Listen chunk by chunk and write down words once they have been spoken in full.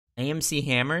AMC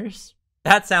hammers?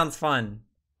 That sounds fun.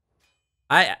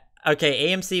 Okay,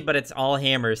 AMC, but it's all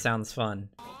hammers sounds fun.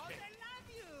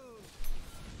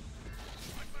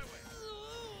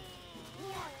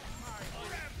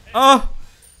 Oh!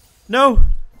 No!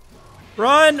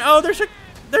 Run! Oh, there's a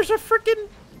freaking...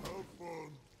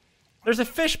 There's a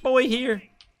fish boy here.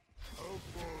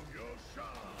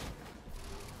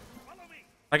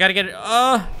 I gotta get it.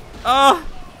 Oh,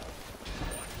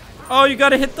 you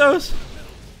gotta hit those.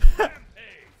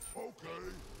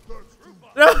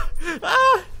 No!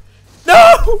 Ah!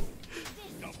 No!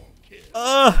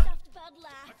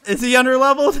 Is he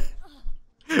underleveled?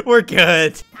 We're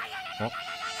good. Oh.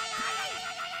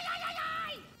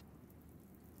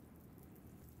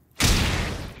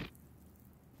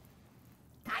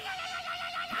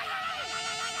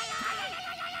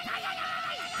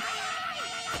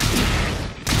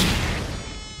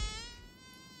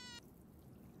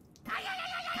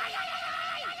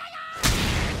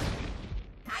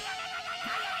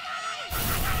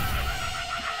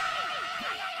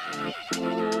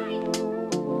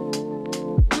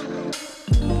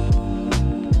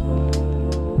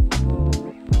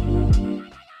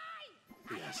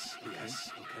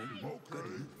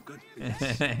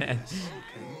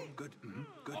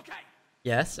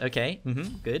 Yes, okay.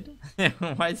 Good.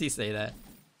 Why does he say that?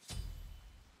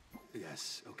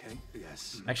 Yes, okay.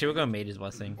 Yes. Actually, we'll go Mage's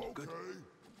Blessing. Good.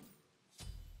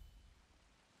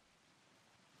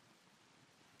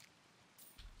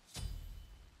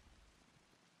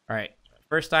 Alright.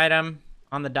 First item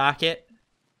on the docket.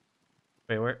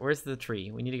 Wait, where's the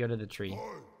tree? We need to go to the tree.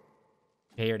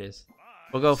 Okay, here it is.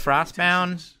 We'll go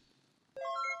Frostbound.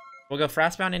 We'll go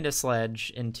Frostbound into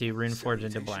Sledge, into Runeforge,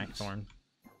 into Blackthorn.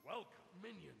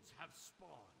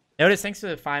 Notice, thanks for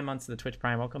the 5 months of the Twitch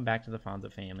Prime. Welcome back to the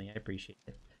Fonza family. I appreciate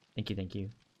it. Thank you, thank you.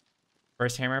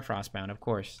 First Hammer, Frostbound, of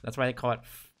course. That's why they call it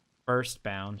First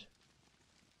Bound.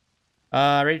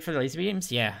 Ready for the laser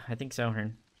beams? Yeah, I think so,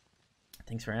 Hearn.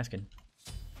 Thanks for asking.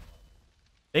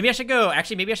 Maybe I should go...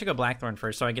 Actually, maybe I should go Blackthorn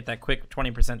first, so I get that quick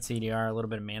 20% CDR, a little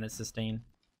bit of mana sustain.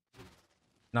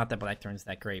 Not that Blackthorn's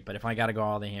that great, but if I gotta go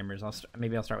all the hammers,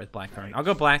 maybe I'll start with Blackthorn. I'll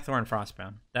go Blackthorn,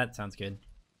 Frostbound. That sounds good.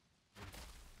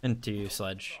 Into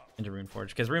Sledge, into Runeforge,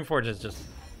 because Runeforge is just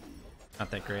not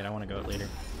that great. I want to go it later.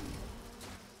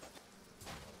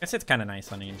 I guess it's kind of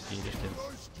nice on AMC just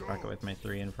to rock it with my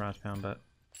 3 and Frostbound, but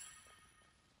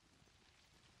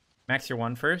max your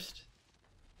 1 first.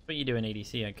 What you do in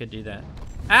ADC? I could do that.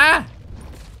 Ah!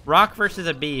 Rock versus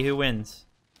a bee. Who wins?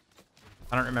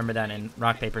 I don't remember that in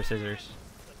Rock Paper Scissors.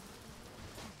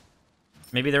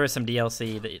 Maybe there was some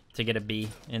DLC to get a bee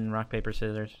in Rock Paper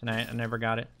Scissors, and I never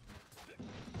got it.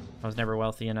 I was never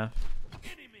wealthy enough.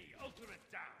 Enemy ultimate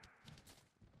down.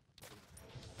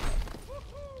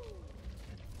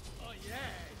 Oh yeah,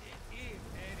 it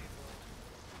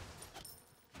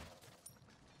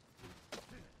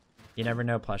is You never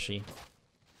know, plushie.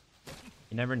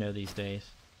 You never know these days.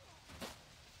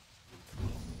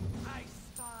 I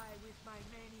spy with my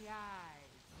many eyes.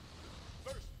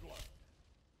 First blood.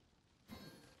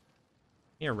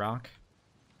 Here, Rock.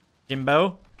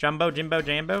 Jimbo? Jumbo? Jimbo?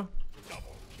 Jambo?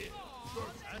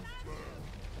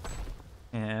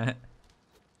 Yeah.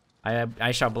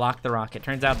 I shall block the rock. It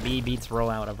turns out B beats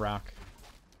rollout of rock.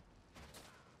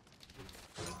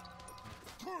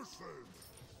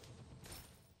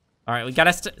 Alright, we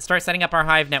gotta start setting up our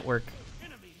hive network.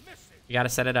 We gotta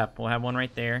set it up. We'll have one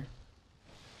right there.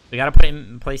 We gotta put him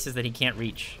in places that he can't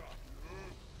reach.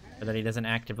 Or that he doesn't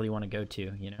actively want to go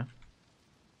to, you know?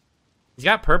 He's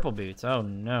got purple boots. Oh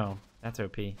no. That's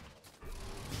OP.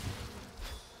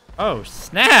 Oh,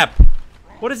 snap!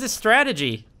 What is this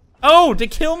strategy? Oh, to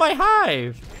kill my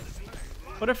hive!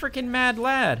 What a freaking mad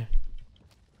lad.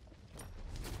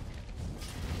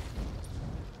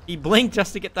 He blinked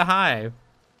just to get the hive.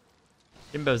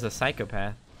 Jimbo's a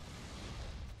psychopath.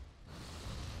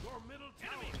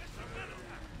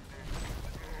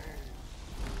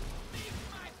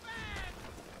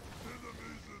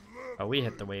 Oh, we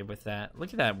hit the wave with that.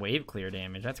 Look at that wave clear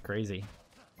damage. That's crazy.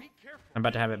 I'm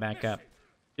about to have it back up.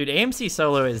 Dude, AMC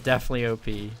solo is definitely OP.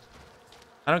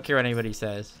 I don't care what anybody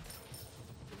says.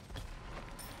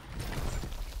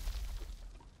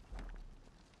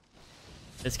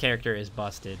 This character is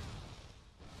busted.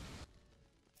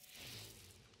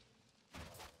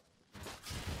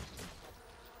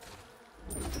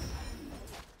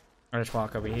 I'll just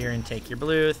walk over here and take your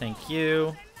blue. Thank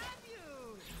you.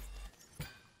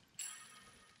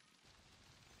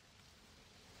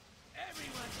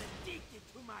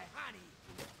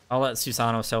 I'll let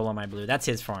Susano solo my blue. That's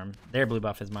his farm. Their blue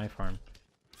buff is my farm.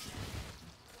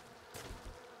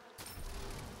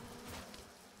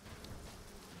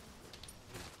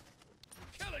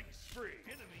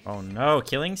 Oh no,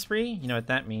 killing spree? You know what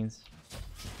that means.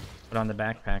 Put on the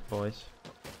backpack, boys.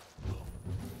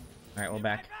 Alright, we're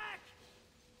back.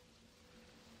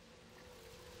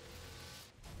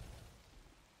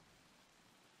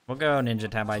 We'll go Ninja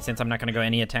Tabai since I'm not going to go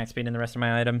any attack speed in the rest of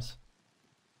my items.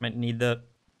 Might need the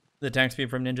attack speed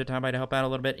from Ninja Tabai to help out a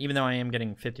little bit, even though I am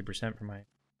getting 50% from my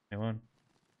one.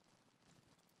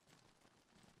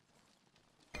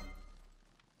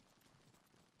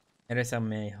 Eres el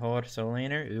mejor soul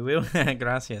laner.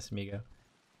 Gracias, amigo.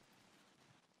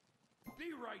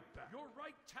 Be right back. Your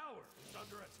right tower is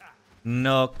under attack.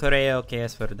 No creo que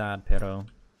es verdad, pero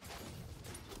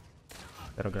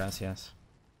gracias.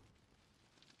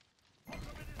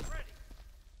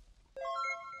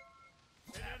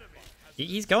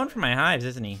 He's going for my hives,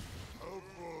 isn't he?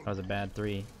 That was a bad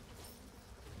 3.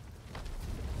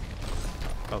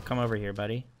 Oh, come over here,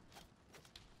 buddy.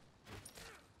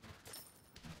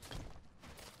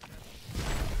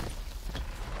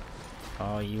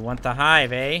 Oh, you want the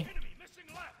hive, eh?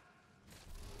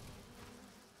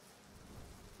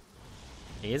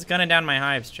 He is gunning down my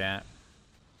hives, chat.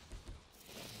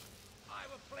 I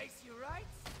will place you right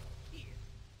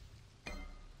here.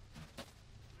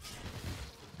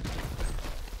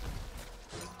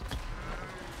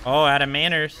 Oh, out of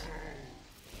manners.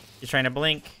 He's trying to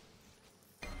blink.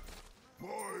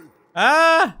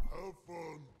 Ah!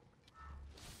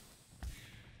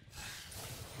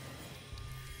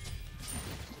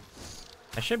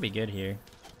 I should be good here.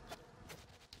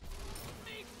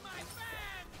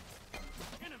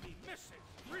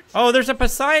 Oh, there's a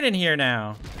Poseidon here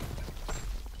now.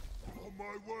 On my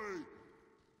way.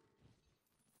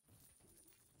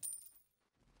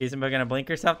 Is somebody gonna blink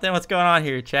or something? What's going on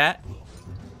here, chat?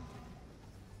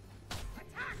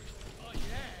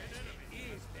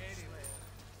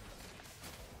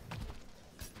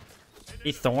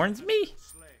 He thorns me?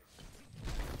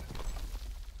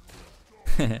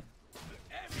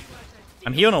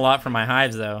 I'm healing a lot from my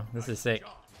hives, though. This is sick.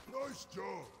 Nice job.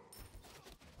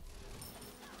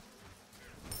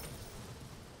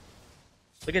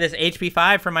 Look at this HP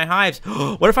 5 for my hives.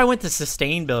 What if I went to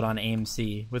sustain build on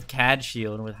AMC with CAD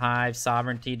shield and with hive,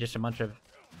 sovereignty, just a bunch of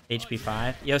HP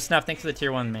 5? Yo, Snuff, thanks for the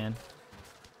tier 1, man.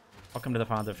 Welcome to the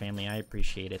Fonzo family. I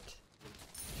appreciate it.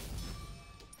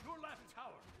 Your left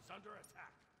tower is under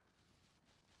attack.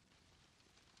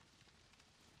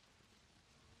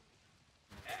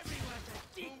 Everyone's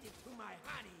addicted to my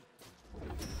honey.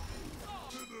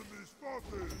 Enemy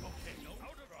spotted. Okay, no,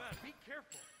 out of that. Be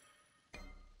careful.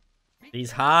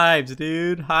 These hives,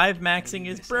 dude. Hive maxing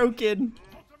is broken.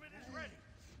 Ultimate is ready.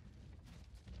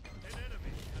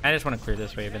 I just want to clear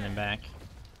this wave and then back.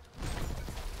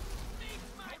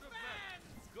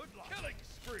 Good luck. Killing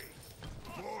spree.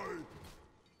 Bye.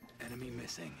 Enemy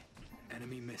missing.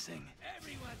 Enemy missing.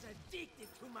 Everyone's addicted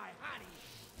to my honey.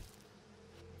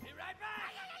 Be right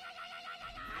back.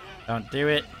 Don't do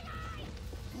it.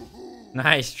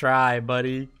 Nice try,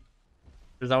 buddy.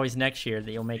 There's always next year that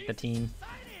you'll make the team.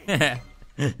 I'm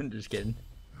just kidding.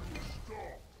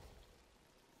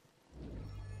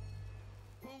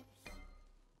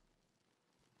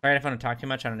 Alright, if I don't talk too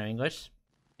much, I don't know English.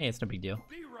 Hey, it's no big deal.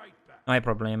 Be right back. No hay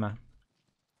problema.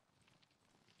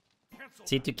 Cancel.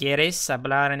 Si tú quieres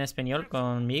hablar en español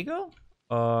conmigo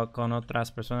o con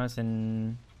otras personas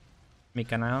en mi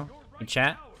canal, Your mi right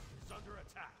chat, tower is under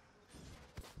attack.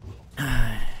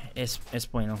 es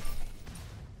bueno.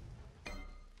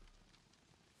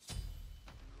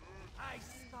 I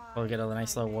spy We'll get a with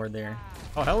nice my little ward many there. eyes.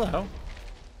 Oh, hello.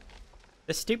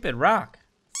 This stupid rock.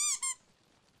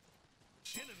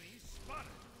 Enemy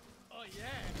spotted. Oh yeah.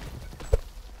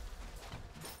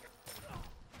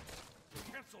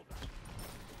 Cancel that.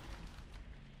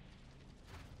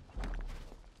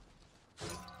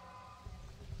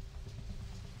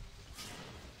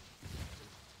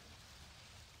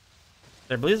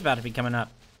 Their blue's about to be coming up.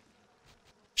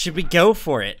 Should we go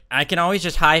for it? I can always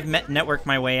just hive network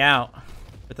my way out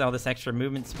with all this extra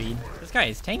movement speed. This guy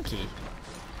is tanky. An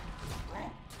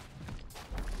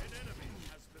enemy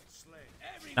has been slain.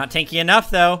 Everyone Not tanky enough,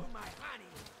 though. to my honey.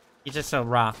 He's just a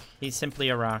rock. He's simply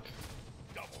a rock.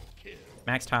 Double kill.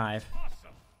 Maxed hive.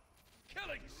 Awesome.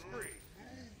 Killing spree.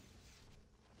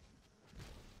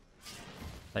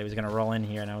 Thought he was going to roll in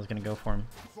here, and I was going to go for him.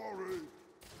 Sorry.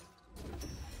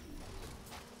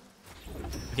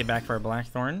 Get back for a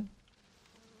Blackthorn.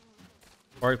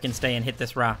 Or we can stay and hit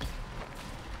this rock.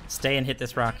 Stay and hit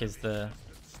this rock is the... An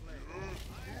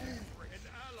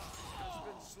ally has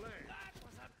been slain. That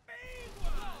was a big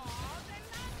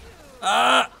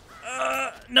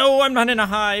one. No, I'm not in a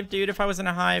hive, dude. If I was in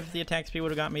a hive, the attack speed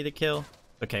would have got me the kill.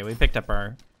 Okay, we picked up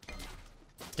our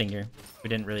stinger. We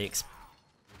didn't really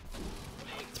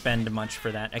expend much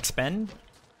for that. Expend?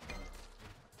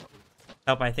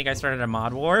 Help, I think I started a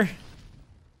mod war.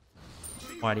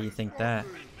 Why do you think that?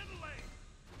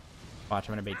 Watch,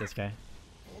 I'm gonna bait this guy.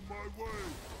 On my way.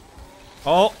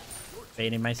 Oh!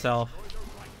 Baiting myself.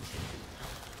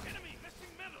 Enemy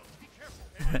missing middle. Be careful.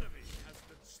 Enemy has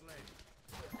been slain.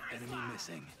 Enemy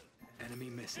missing. Enemy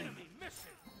missing. Enemy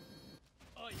missing.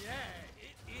 Oh yeah,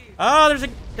 it is. Oh,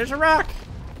 there's a rock.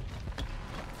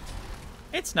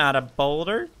 It's not a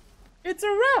boulder. It's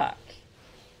a rock.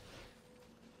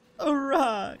 A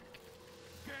rock.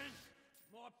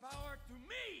 More power to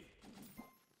me.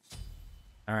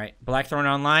 All right, Blackthorn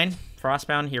online.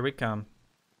 Frostbound, here we come.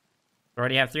 We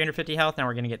already have 350 health. Now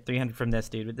we're gonna get 300 from this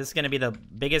dude. This is gonna be the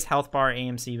biggest health bar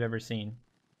AMC you've ever seen.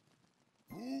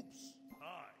 Oops.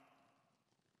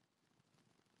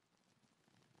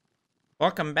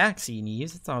 Welcome back,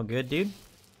 CNews. It's all good, dude.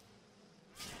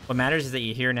 What matters is that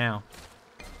you're here now.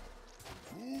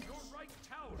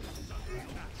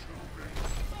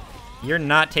 You're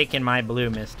not taking my blue,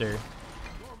 mister.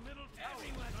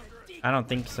 I don't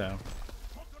think so.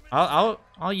 I'll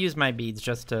use my beads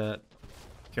just to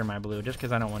cure my blue, just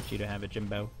because I don't want you to have it,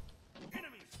 Jimbo. I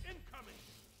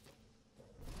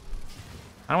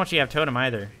don't want you to have totem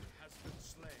either.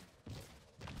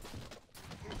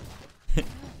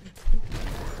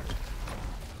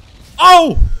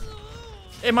 Oh!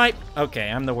 It might...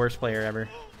 Okay, I'm the worst player ever.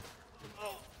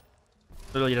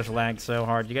 Literally just lagged so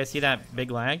hard. You guys see that big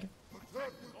lag?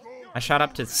 I shot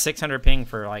up to 600 ping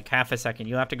for like half a second.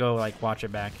 You'll have to go like watch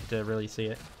it back to really see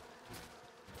it.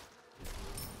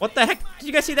 What the heck? Did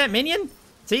you guys see that minion?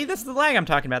 See, that's the lag I'm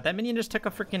talking about. That minion just took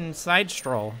a freaking side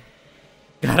stroll.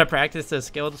 Gotta practice the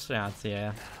skilled shots.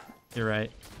 Yeah, you're right.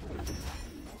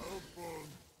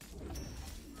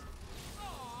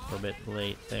 A little bit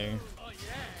late there.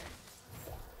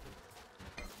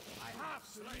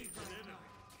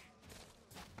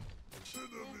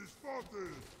 Enemy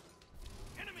spotted.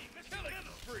 Enemy missing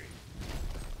middle. Free.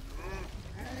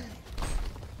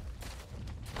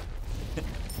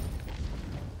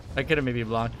 I could have maybe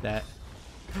blocked that.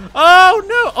 Oh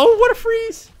no! Oh, what a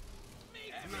freeze!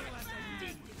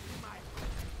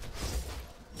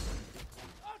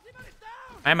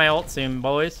 I have my ult soon,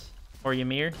 boys. Or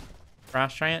Ymir.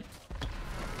 Frost Giant.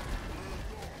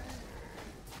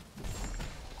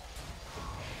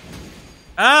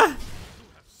 Ah!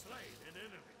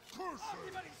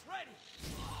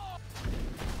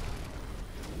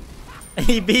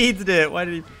 He beads it. Why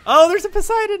did he? Oh, there's a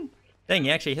Poseidon. Dang,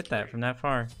 he actually hit that from that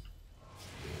far.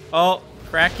 Oh,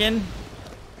 Kraken.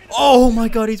 Oh my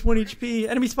god, he's 1 HP.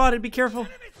 Enemy spotted. Be careful.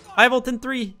 I have ult in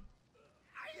 3.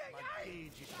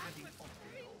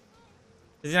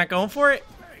 Is he not going for it?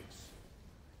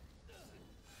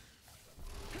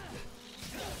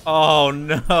 Oh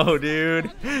no, dude.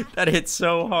 That hit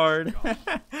so hard.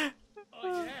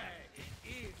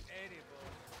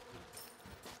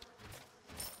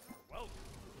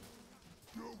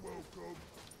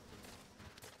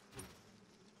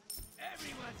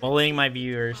 Bullying my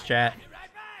viewers, chat.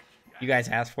 You guys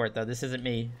asked for it though. This isn't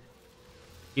me.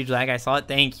 Huge lag. I saw it.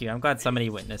 Thank you. I'm glad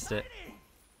somebody witnessed it.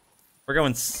 We're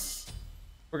going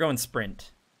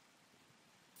sprint.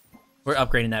 We're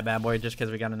upgrading that bad boy just because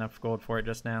we got enough gold for it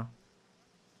just now.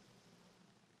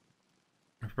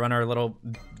 Run our little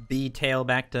bee tail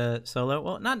back to solo.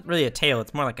 Well, not really a tail.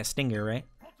 It's more like a stinger, right?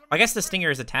 I guess the stinger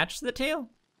is attached to the tail.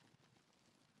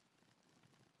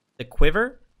 The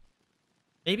quiver,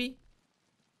 maybe.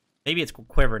 Maybe it's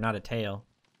quiver, not a tail.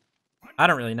 I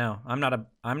don't really know. I'm not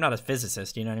a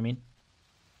physicist, you know what I mean?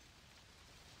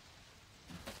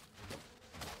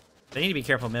 They need to be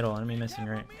careful middle. Enemy missing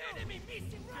right.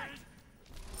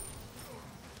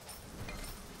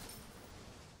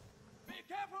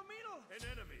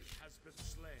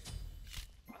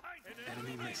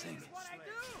 Enemy missing.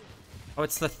 Oh,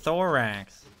 it's the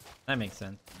thorax. That makes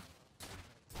sense.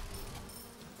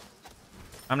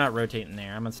 I'm not rotating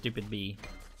there. I'm a stupid bee.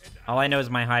 All I know is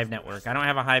my hive network. I don't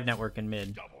have a hive network in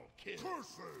mid. You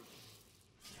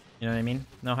know what I mean?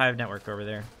 No hive network over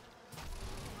there.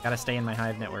 Gotta stay in my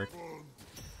hive network.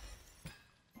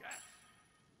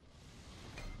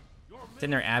 It's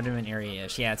in their abdomen area.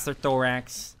 Yeah, it's their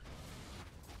thorax.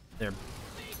 Their...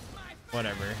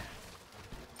 whatever.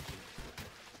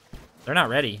 They're not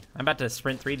ready. I'm about to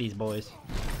sprint 3 these boys.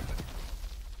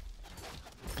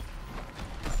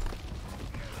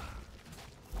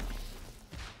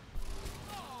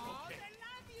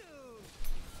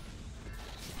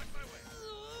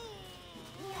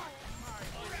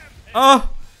 Oh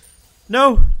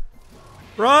no!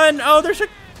 Run! Oh, there's a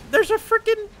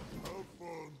freaking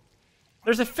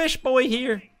there's a fish boy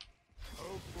here.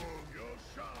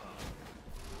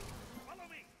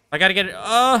 I gotta get it.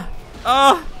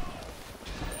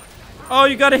 Oh,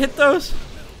 you gotta hit those.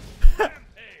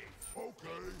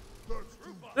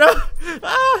 No!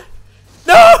 Ah!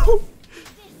 No!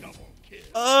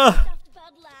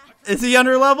 Is he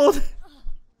underleveled?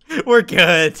 We're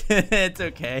good. It's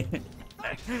okay.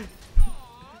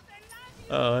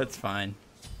 Oh, it's fine.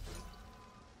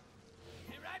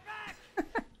 Be right back.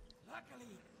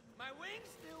 Luckily, my wings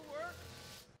still work.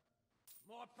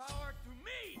 More power to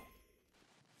me.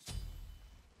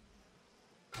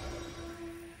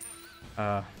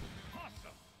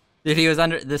 Dude, he was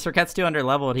the Circuit's too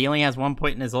underleveled. He only has 1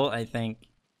 point in his ult, I think.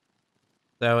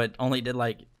 So it only did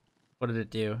like, what did it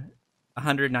do?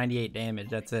 198 damage.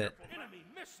 That's it. Enemy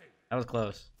missing. That was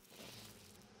close.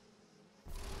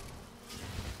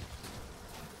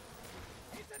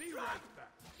 Be right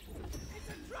back. It's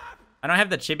a trap. I don't have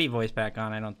the chibi voice back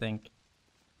on, I don't think.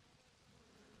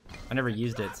 I never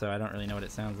used it, so I don't really know what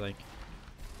it sounds like.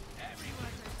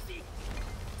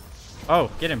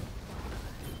 Oh, get him.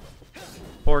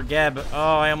 Poor Geb.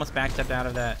 Oh, I almost backstepped out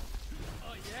of that.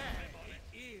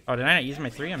 Oh, did I not use my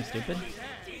 3? I'm stupid.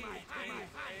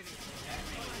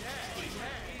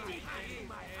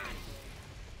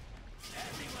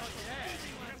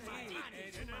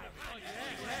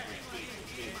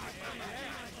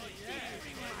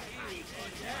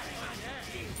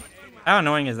 How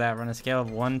annoying is that? On a scale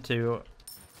of 1 to...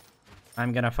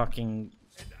 I'm gonna fucking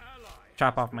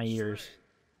chop off my ears.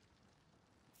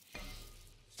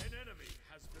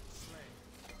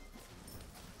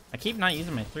 I keep not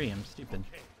using my 3. I'm stupid.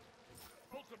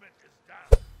 Ultimate is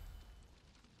down.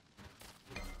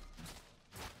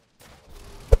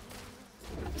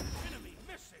 Enemy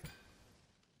missing.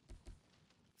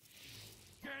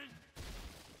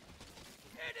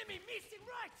 Enemy missing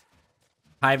right.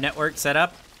 Hive network set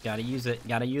up. Gotta use it.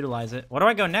 Gotta utilize it. What do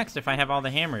I go next if I have all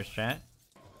the hammers, chat?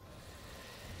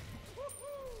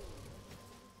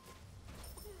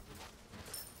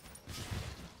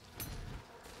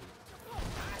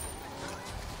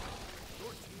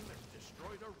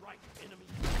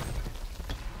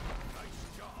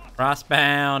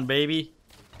 Frostbound, baby.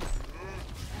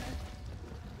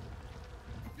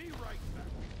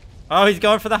 Oh, he's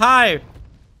going for the hive.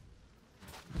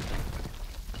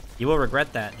 You will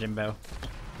regret that, Jimbo.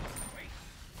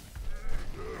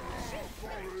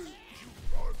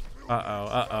 Uh-oh,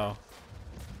 uh-oh.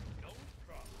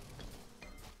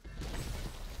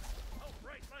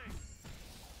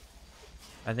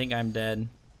 I think I'm dead.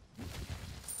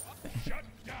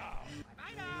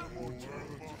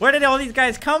 Where did all these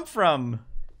guys come from?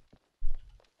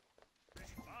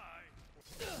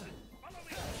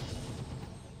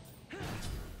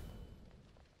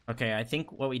 Okay, I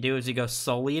think what we do is we go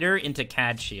Soul Eater into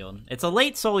CAD Shield. It's a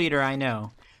late Soul Eater, I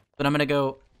know. But I'm gonna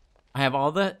go... I have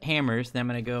all the hammers, then I'm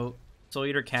gonna go Soul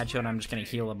Eater, CAD Shield, and I'm just gonna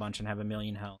heal a bunch and have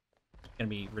 1,000,000 health. It's gonna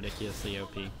be ridiculously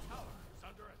OP.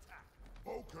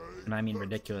 And I mean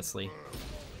ridiculously.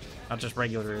 Not just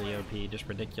regularly OP, just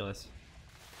ridiculous.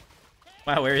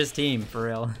 Wow, where's his team, for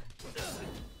real?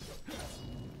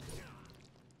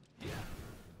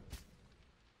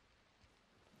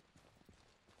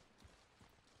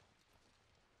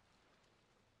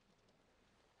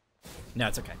 No,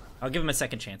 it's okay. I'll give him a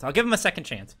second chance. I'll give him a second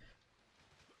chance.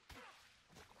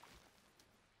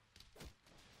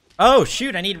 Oh,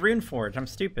 shoot, I need Runeforge. I'm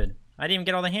stupid. I didn't even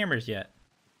get all the hammers yet.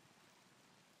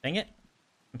 Dang it.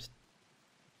 How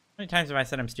many times have I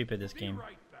said I'm stupid this game?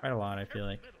 Quite a lot, I feel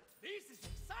like.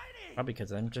 Probably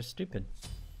because I'm just stupid.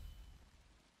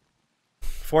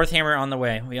 4th hammer on the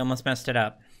way. We almost messed it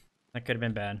up. That could have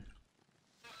been bad.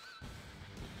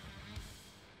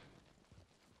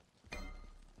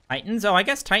 Titans? Oh, I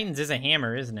guess Titans is a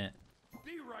hammer, isn't it?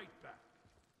 Be right back.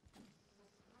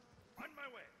 On my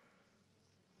way.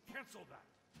 Cancel that.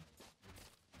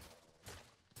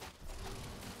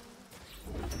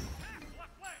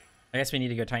 I guess we need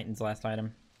to go Titans last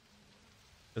item.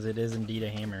 Because it is indeed a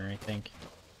hammer, I think.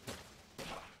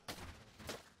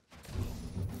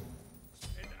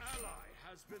 An ally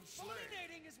has been slain.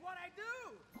 Pollinating is what I do.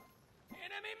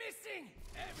 Enemy missing.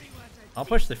 Everyone's a I'll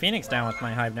push the Phoenix down with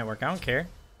my Hive network. I don't care.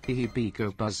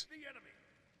 Go Buzz. the enemy.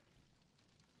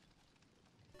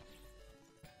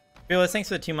 Fearless, thanks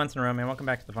for the 2 months in a row, man. Welcome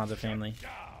back to the Fonzo family.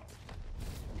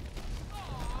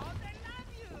 Oh, they love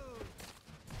you.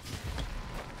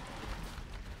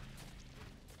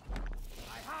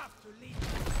 I have to leave. An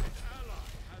ally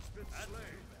has been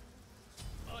slain.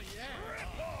 Oh yeah.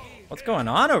 What's going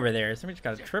on over there? Somebody just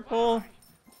got a triple.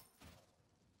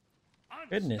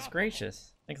 Goodness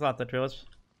gracious. Thanks a lot, the Trills.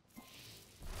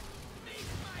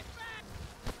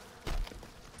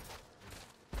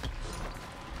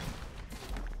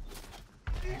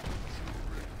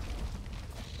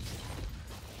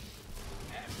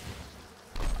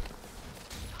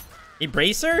 He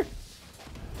bracer?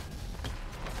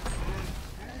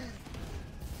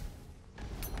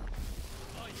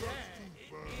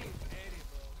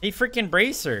 He freaking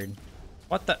bracered.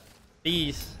 What the?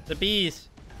 Bees. The bees.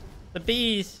 The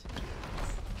bees.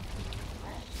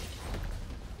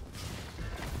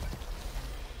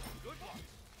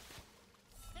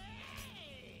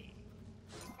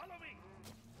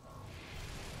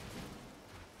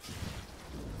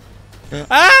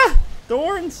 Ah!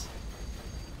 Thorns!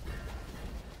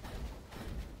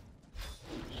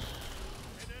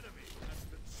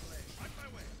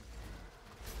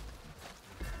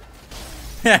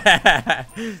 Alright,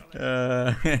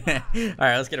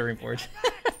 let's get a reforge.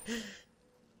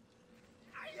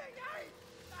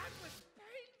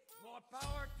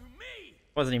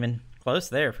 Wasn't even close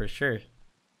there for sure.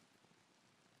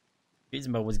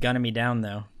 Gizmo was gunning me down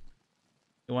though.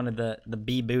 He wanted the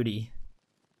B booty.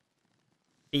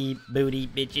 B booty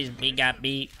bitches, we got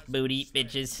B booty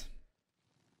bitches.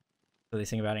 So they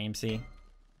sing about AMC.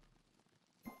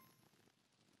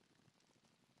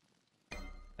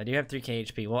 I do have 3k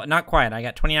HP. Well, not quite. I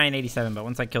got 2987, but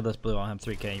once I kill this blue, I'll have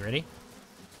 3k. You ready?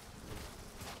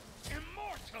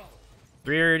 Immortal.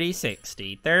 30,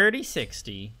 60. 30,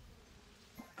 60.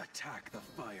 Attack the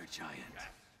fire giant.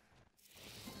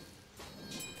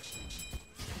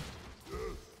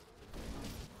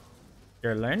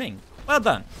 You're learning. Well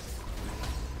done.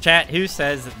 Chat, who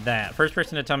says that? First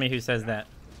person to tell me who says that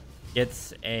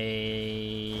gets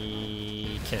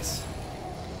a kiss.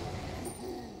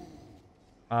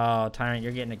 Oh, Tyrant,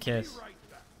 you're getting a kiss.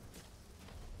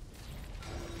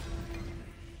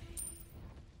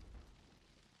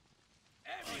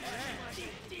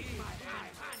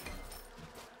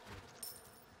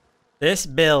 This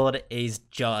build is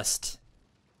just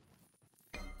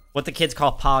what the kids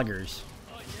call poggers.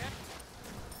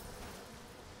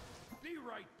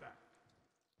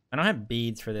 I don't have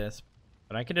beads for this,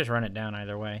 but I could just run it down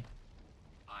either way.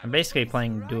 I'm basically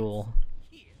playing duel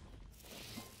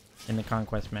in the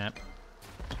conquest map.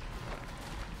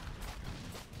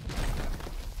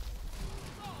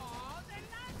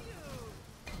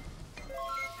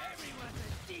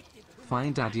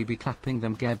 Fine daddy be clapping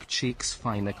them geb cheeks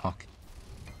fineokay.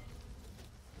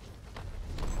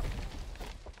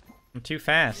 I'm too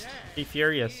fast. Be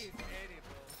furious.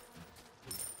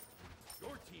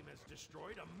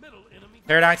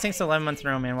 Paradox, thanks 11 months in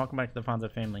a row, man. Welcome back to the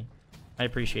Fonzo family. I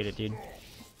appreciate it, dude.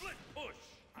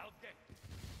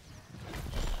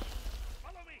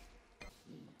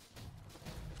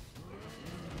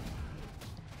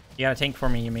 You got a tank for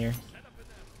me, Ymir.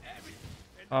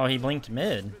 Oh, he blinked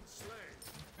mid.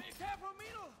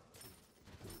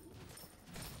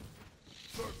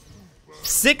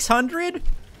 600?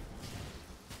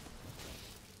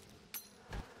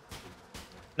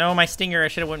 No, my stinger. I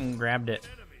should have went and grabbed it.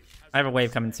 I have a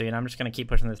wave coming soon. I'm just gonna keep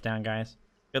pushing this down, guys.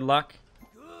 Good luck.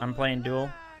 I'm playing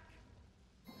duel.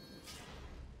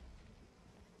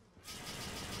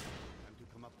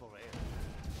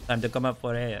 Time to come up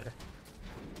for air.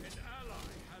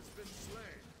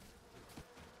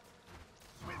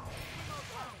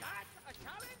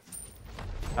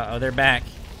 Uh-oh, they're back.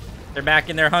 They're back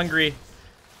and they're hungry.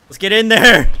 Let's get in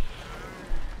there.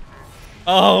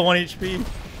 Oh, 1 HP.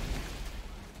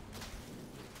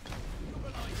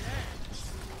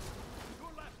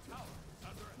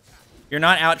 You're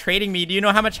not out trading me. Do you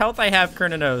know how much health I have,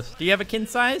 Kernanos? Do you have a kin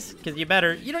size? Because you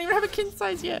better. You don't even have a kin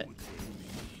size yet.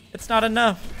 It's not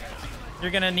enough. You're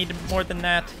gonna need more than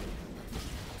that.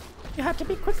 You have to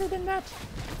be quicker than that.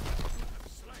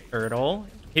 Turtle.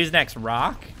 Who's next?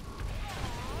 Rock?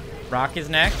 Rock is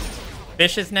next.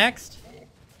 Fish is next.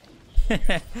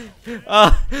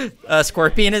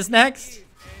 Scorpion is next.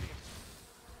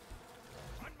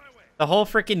 The whole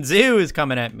freaking zoo is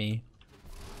coming at me.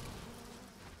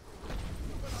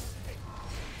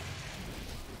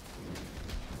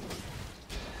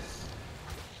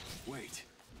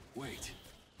 Wait.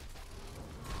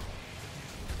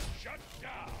 Shut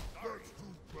down.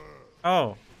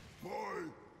 Oh. Boy,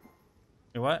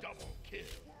 Wait, what? Double kill.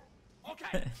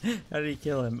 Okay. How did he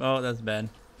kill him? Oh, that's bad.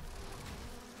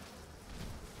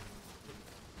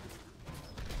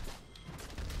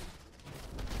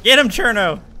 Get him,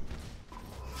 Cherno!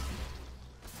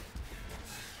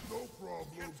 no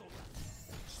problem.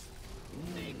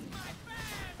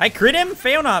 I crit him?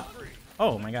 Fail not.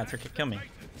 Oh my god, Circuit kill me.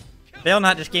 Fail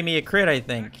not just gave me a crit, I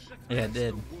think. Yeah, it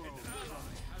did.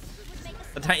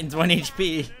 The Titan's 1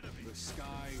 HP.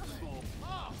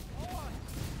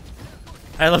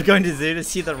 I love going to zoo to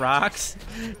see the rocks.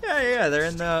 Yeah, they're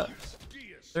in the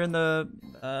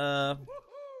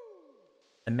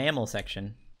mammal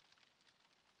section.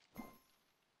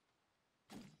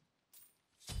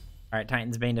 Alright,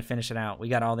 Titan's Bane to finish it out. We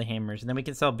got all the hammers. And then we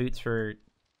can sell boots for...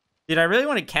 Dude, I really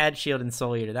want a CAD Shield and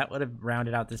Soul Eater. That would have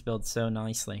rounded out this build so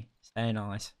nicely. So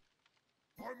nice.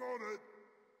 I'm on it.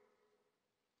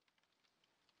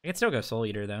 I can still go Soul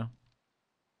Eater, though.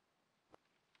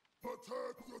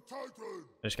 Attack the Titan.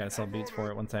 I just gotta sell boots for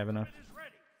it once I have enough. It is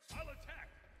ready. I'll attack.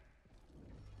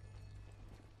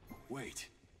 Wait.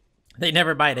 They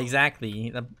never bite,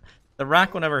 exactly. The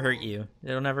Rock will never hurt you.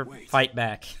 It'll never fight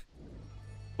back.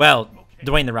 Well,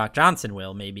 Dwayne The Rock Johnson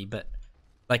will, maybe, but...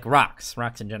 Like rocks.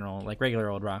 Rocks in general. Like regular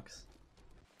old rocks.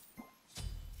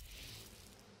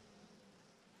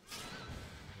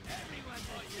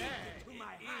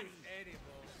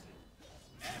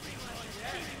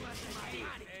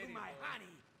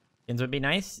 Skins would be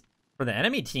nice. For the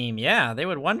enemy team, yeah. They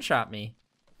would one-shot me.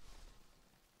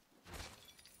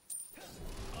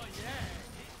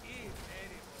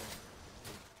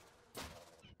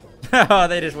 Oh,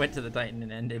 they just went to the Titan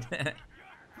and ended.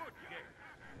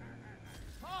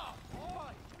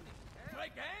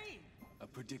 A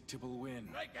predictable win.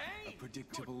 A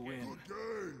predictable win.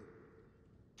 Game.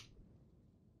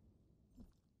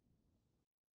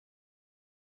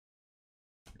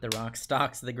 The Rock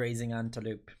stalks the grazing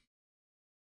antelope.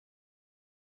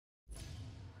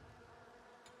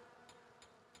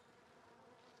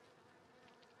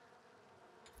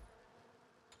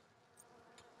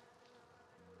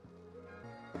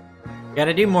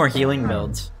 Gotta do more healing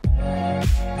builds.